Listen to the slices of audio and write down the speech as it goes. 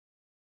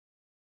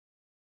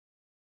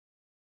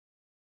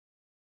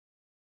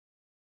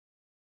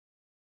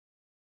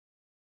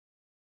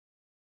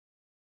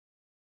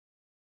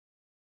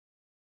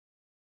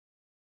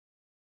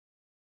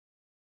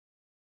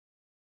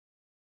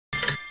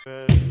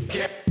Can we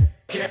get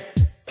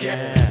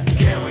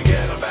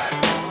 'em back?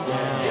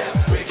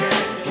 Yes, we can.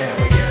 Can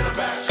we get 'em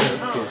back?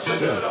 The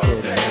good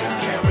old days.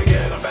 Can we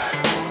get 'em back?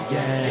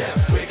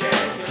 Yes, we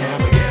can. Can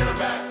we get 'em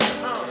back?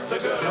 The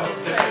good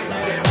old days.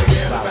 Can we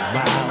get 'em back?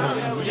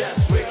 Yes,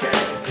 we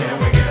can. Can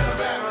we get 'em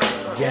back?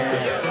 The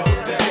good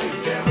old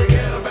days. Can we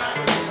get 'em back?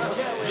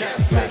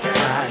 Yes, we can.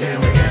 Can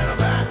we get 'em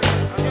back?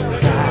 The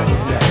good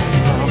old days.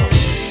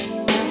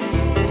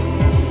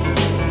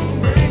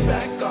 Bring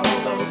back all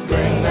those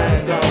good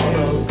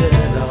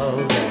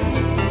old days.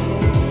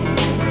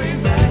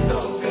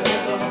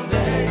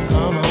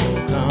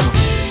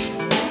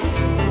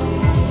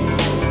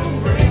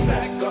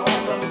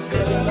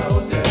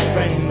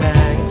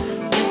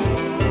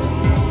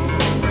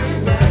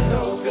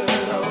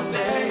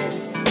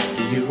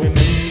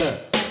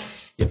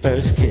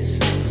 First kiss,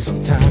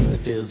 sometimes it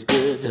feels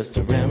good just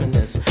to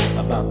reminisce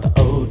about the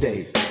old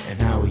days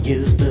and how we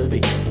used to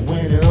be.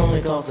 When it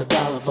only cost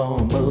 $1 for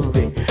a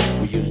movie,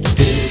 we used to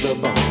do the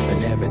bump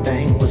and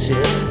everything was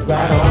shit.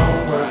 Right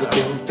on was a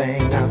good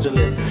thing, how'd you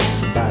live?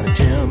 Somebody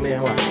tell me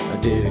why I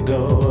did it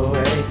go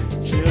away.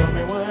 Tell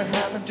me what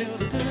happened to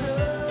the good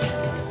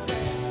old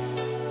days.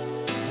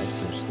 I've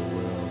searched the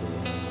world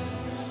around.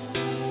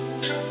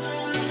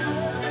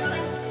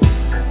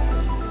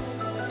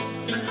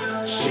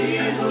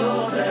 She's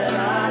all that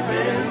I've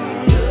been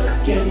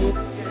looking.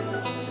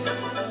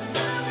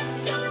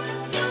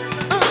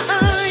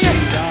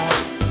 She's all.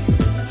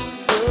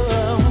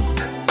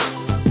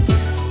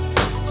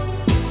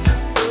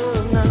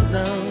 No,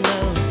 no, no.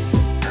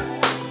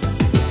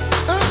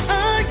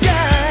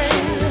 Yeah.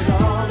 She's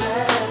all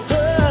that.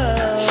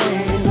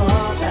 She's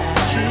all that.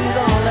 She's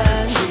all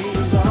that.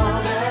 She's all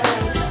that.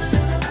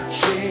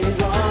 She's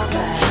all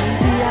that. She's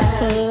the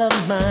apple of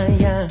my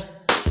eye.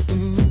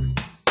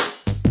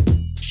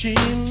 She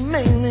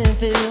made me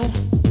feel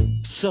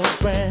so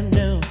brand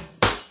new.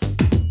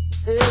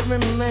 Every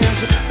man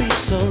should be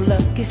so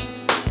lucky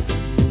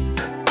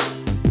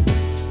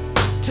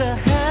to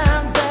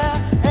have their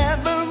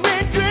every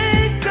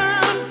dream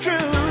come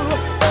true.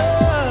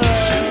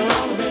 She's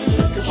all I've been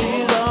looking for.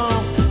 She's all.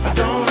 I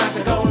don't have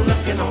to go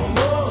looking no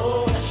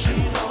more.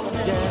 She's all I've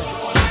been looking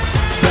for.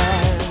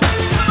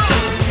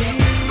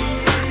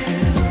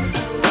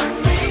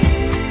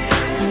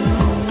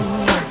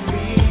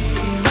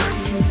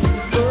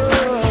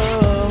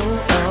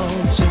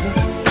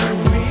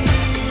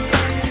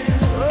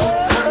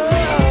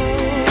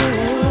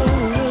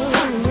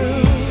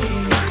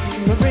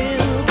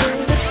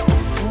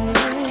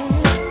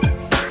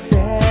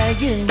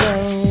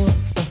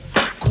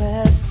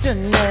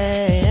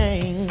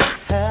 Questioning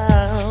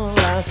how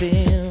I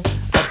feel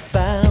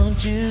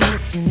about you.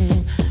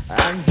 I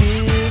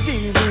give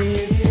you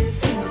this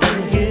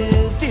and give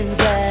you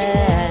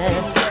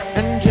that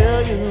and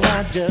tell you I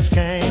just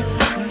can't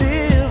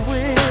live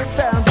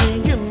without you.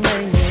 You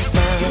make me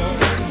smile.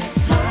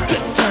 You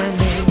turn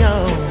me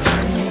on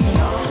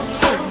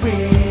for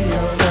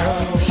real, no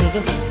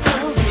sugar.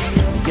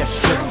 Yes,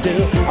 you do.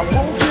 I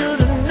want you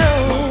to know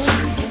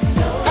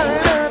I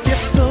love you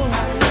so.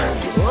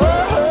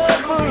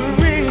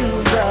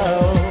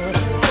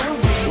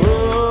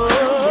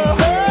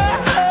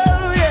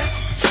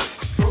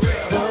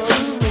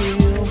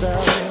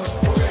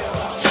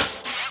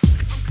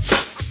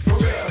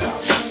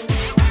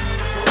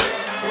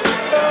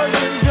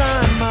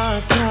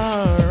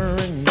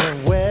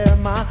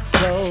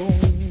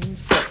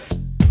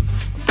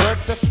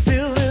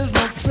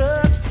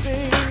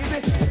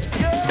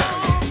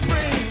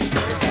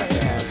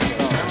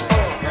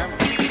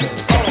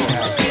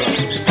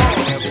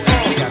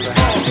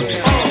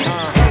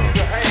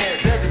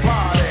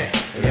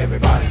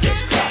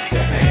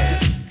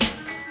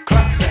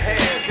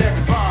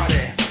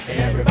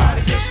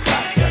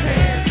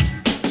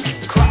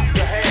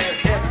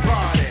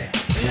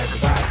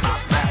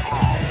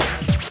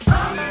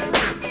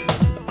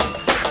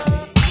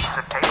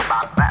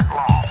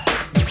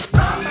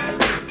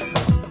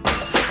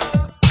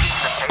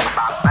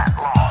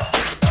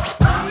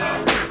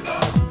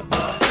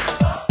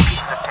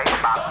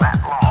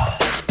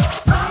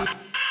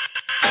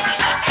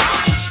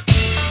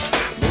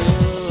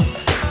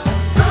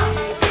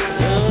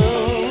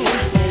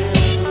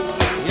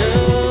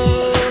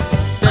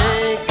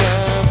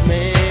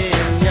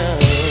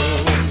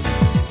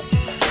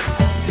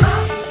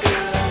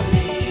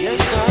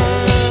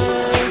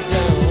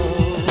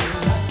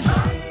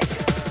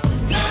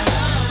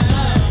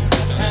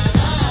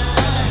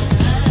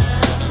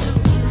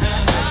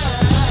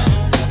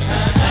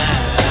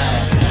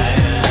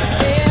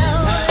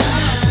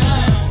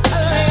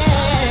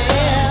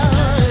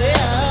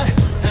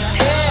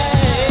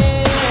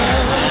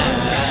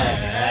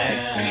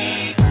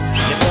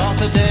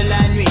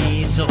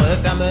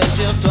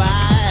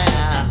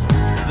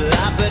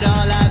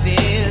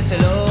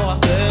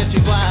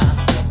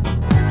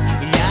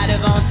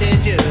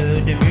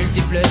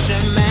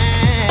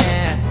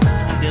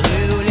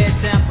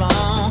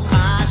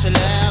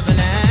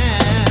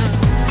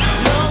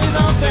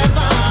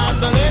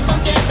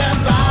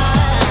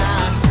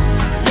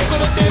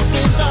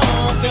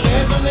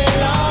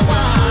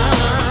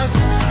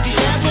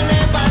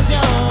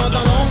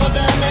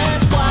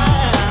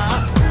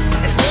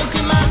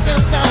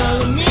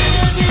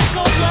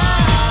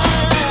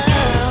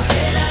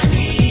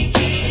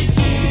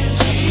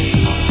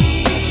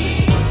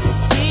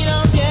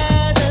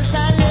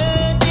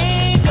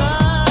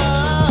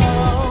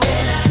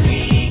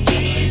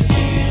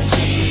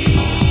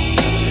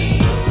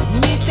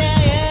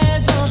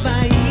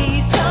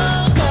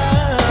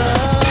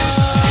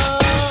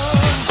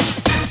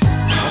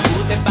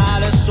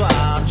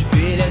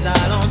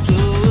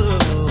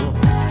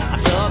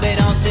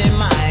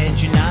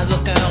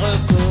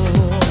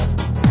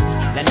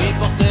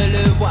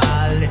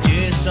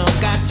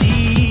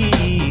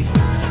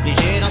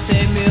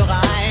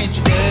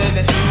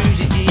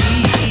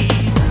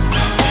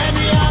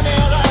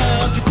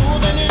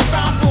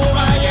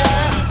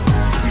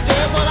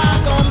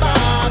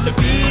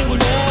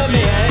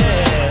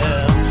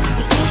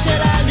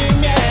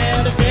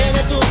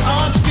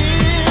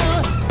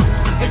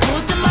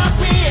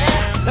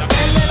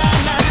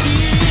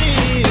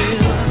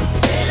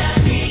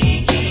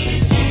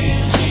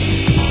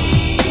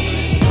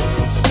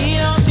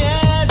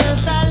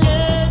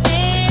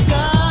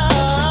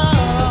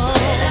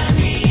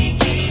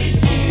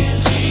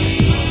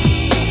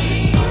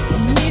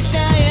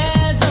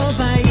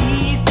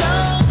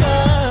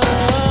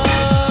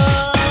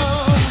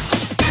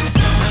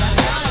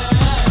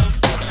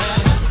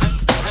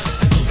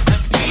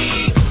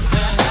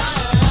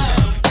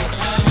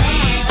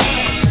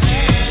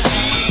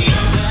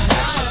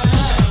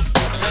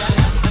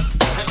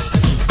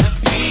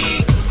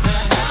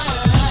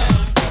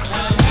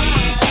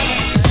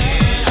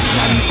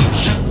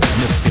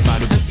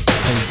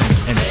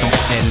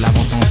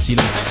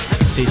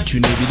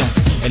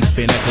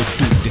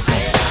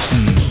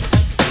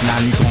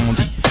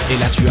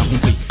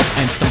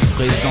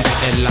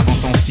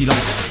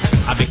 silence.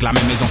 Avec la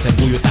même aisance, elle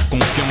brouille ta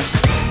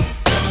confiance.